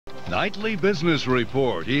Nightly Business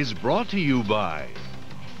Report is brought to you by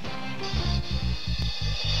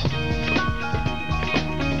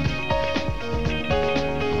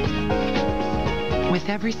With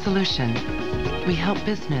every solution, we help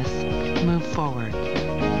business move forward.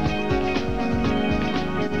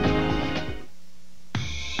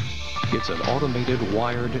 It's an automated,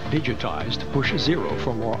 wired, digitized, push zero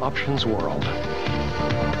for more options world.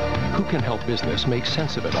 Who can help business make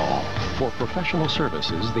sense of it all? For professional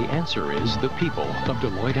services, the answer is the people of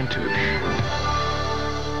Deloitte & Touche.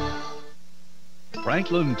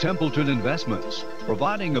 Franklin Templeton Investments,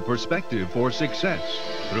 providing a perspective for success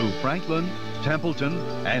through Franklin, Templeton,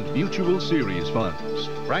 and Mutual Series funds.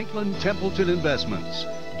 Franklin Templeton Investments,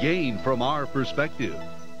 gain from our perspective.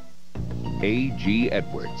 A.G.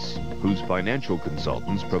 Edwards, whose financial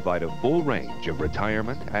consultants provide a full range of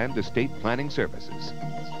retirement and estate planning services.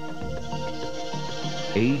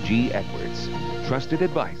 A.G. Edwards, trusted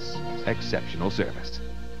advice, exceptional service.